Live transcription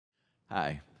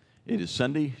Hi. It is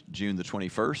Sunday, June the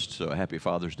 21st, so a happy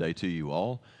Father's Day to you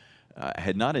all. I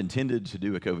had not intended to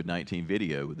do a COVID-19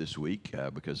 video this week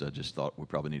because I just thought we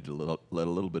probably need to let a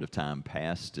little bit of time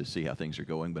pass to see how things are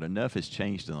going, but enough has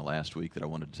changed in the last week that I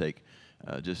wanted to take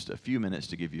just a few minutes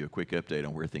to give you a quick update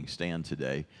on where things stand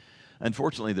today.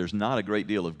 Unfortunately, there's not a great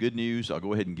deal of good news. I'll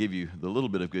go ahead and give you the little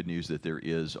bit of good news that there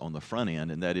is on the front end,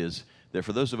 and that is that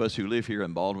for those of us who live here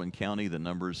in Baldwin County, the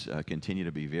numbers continue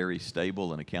to be very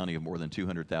stable. In a county of more than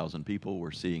 200,000 people,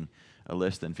 we're seeing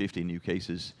less than 50 new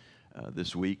cases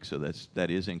this week, so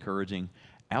that is encouraging.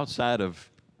 Outside of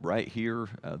right here,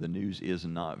 the news is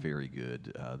not very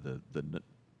good. The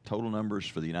total numbers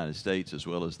for the United States as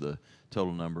well as the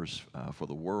total numbers for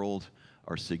the world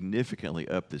are significantly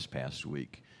up this past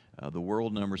week. The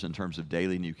world numbers in terms of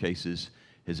daily new cases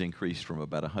has increased from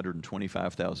about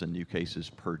 125,000 new cases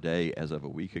per day as of a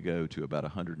week ago to about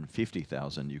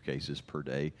 150,000 new cases per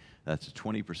day. That's a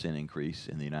 20% increase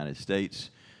in the United States.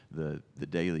 The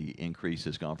daily increase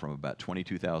has gone from about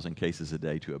 22,000 cases a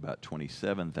day to about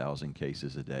 27,000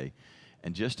 cases a day.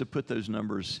 And just to put those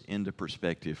numbers into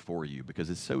perspective for you, because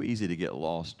it's so easy to get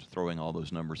lost throwing all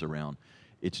those numbers around,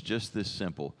 it's just this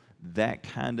simple. That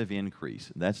kind of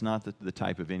increase, that's not the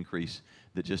type of increase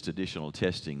that just additional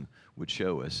testing would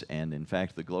show us. And in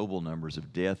fact, the global numbers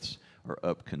of deaths are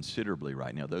up considerably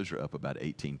right now. Those are up about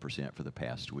 18% for the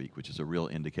past week, which is a real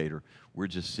indicator. We're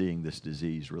just seeing this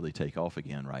disease really take off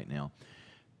again right now.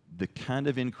 The kind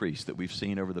of increase that we've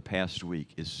seen over the past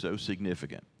week is so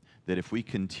significant that if we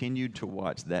continued to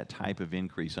watch that type of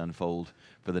increase unfold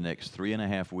for the next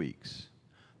 3.5 weeks,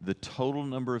 the total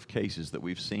number of cases that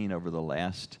we've seen over the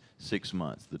last 6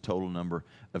 months, the total number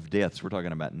of deaths, we're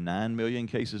talking about 9 million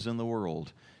cases in the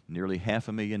world, nearly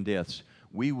 500,000 deaths,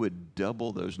 we would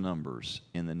double those numbers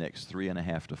in the next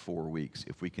 3.5 to 4 weeks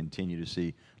if we continue to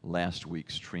see last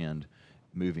week's trend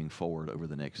moving forward over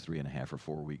the next 3.5 or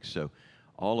 4 weeks. So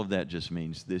all of that just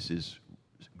means this is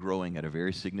growing at a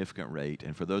very significant rate.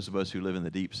 And for those of us who live in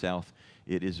the Deep South,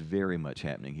 it is very much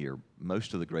happening here.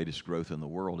 Most of the greatest growth in the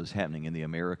world is happening in the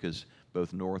Americas,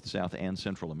 both North, South, and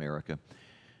Central America.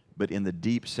 But in the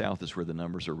Deep South is where the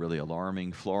numbers are really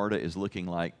alarming. Florida is looking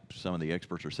like, some of the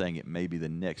experts are saying, it may be the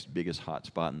next biggest hot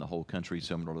spot in the whole country,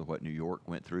 similar to what New York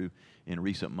went through in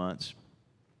recent months.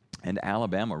 And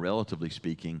Alabama, relatively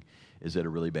speaking, is at a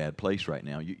really bad place right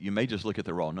now. You may just look at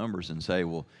the raw numbers and say,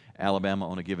 well, Alabama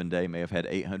on a given day may have had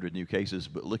 800 new cases,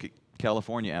 but look at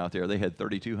California out there. They had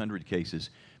 3,200 cases,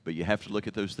 but you have to look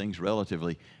at those things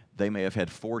relatively. They may have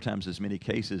had 4 times as many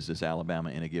cases as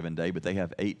Alabama in a given day, but they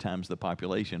have 8 times the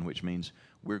population, which means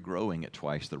we're growing at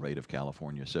twice the rate of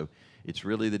California. So it's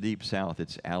really the Deep South.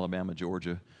 It's Alabama,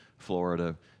 Georgia,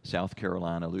 Florida, South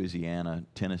Carolina, Louisiana,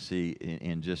 Tennessee,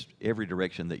 in just every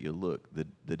direction that you look,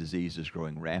 the disease is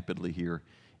growing rapidly here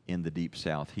in the Deep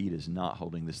South. Heat is not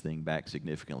holding this thing back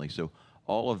significantly. So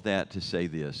all of that to say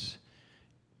this,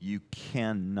 you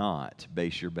cannot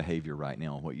base your behavior right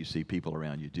now on what you see people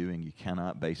around you doing. You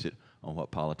cannot base it on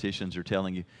what politicians are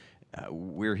telling you.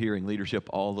 We're hearing leadership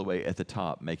all the way at the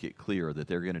top make it clear that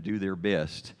they're going to do their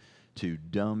best to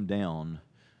dumb down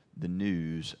the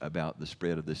news about the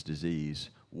spread of this disease.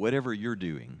 Whatever you're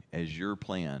doing as your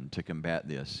plan to combat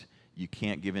this, you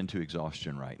can't give in to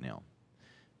exhaustion right now.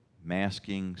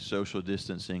 Masking, social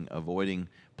distancing, avoiding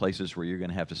places where you're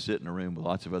going to have to sit in a room with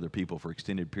lots of other people for an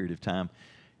extended period of time,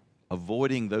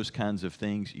 avoiding those kinds of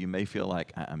things. You may feel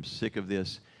like, I'm sick of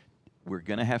this. We're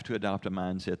going to have to adopt a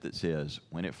mindset that says,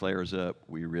 when it flares up,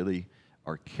 we really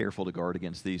are careful to guard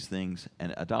against these things,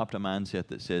 and adopt a mindset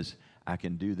that says, I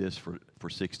can do this for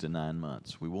 6 to 9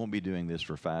 months. We won't be doing this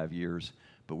for 5 years,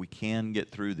 but we can get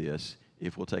through this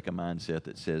if we'll take a mindset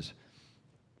that says,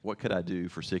 what could I do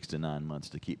for 6 to 9 months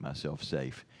to keep myself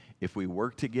safe? If we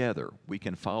work together, we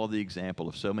can follow the example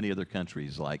of so many other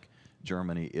countries like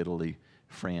Germany, Italy,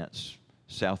 France,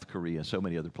 South Korea, so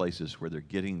many other places where they're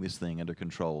getting this thing under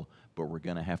control, but we're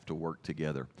going to have to work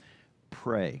together.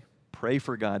 Pray. Pray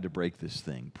for God to break this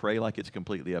thing. Pray like it's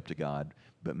completely up to God,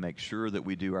 but make sure that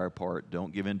we do our part.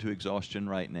 Don't give in to exhaustion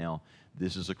right now.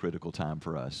 This is a critical time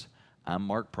for us. I'm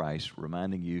Mark Price,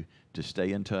 reminding you to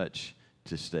stay in touch,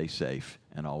 to stay safe,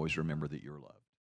 and always remember that you're loved.